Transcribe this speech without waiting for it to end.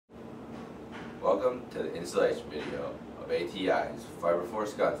Welcome to the installation video of ATI's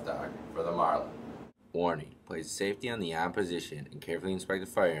Fiberforce Gunstock for the Marlin. Warning: place the safety on the on position and carefully inspect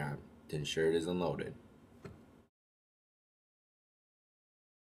the firearm to ensure it is unloaded.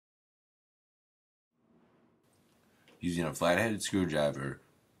 Using a flat-headed screwdriver,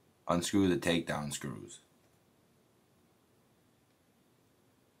 unscrew the takedown screws.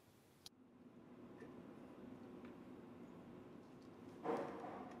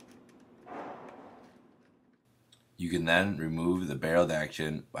 You can then remove the barreled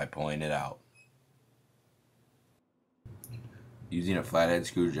action by pulling it out. Using a flathead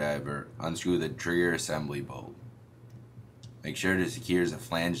screwdriver, unscrew the trigger assembly bolt. Make sure to secure the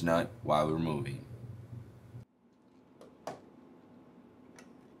flange nut while removing.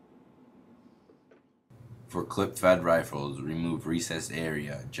 For clip-fed rifles, remove recessed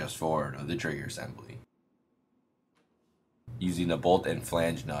area just forward of the trigger assembly. Using a bolt and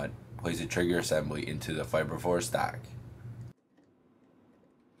flange nut, place the trigger assembly into the Fiberforce stock.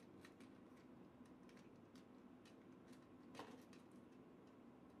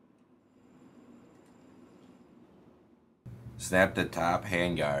 Snap the top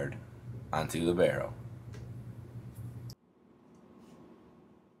handguard onto the barrel.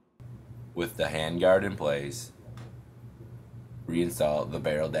 With the handguard in place, reinstall the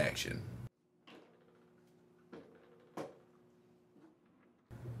barreled action.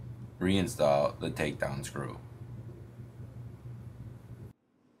 Reinstall the takedown screw.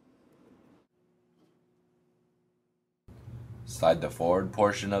 Slide the forward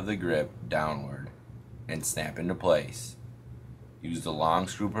portion of the grip downward and snap into place. Use the long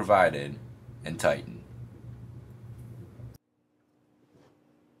screw provided and tighten.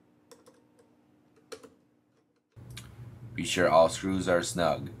 Be sure all screws are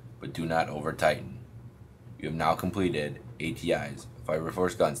snug, but do not over tighten. You have now completed ATI's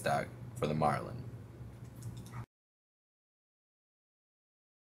Fiberforce Gunstock for the Marlin.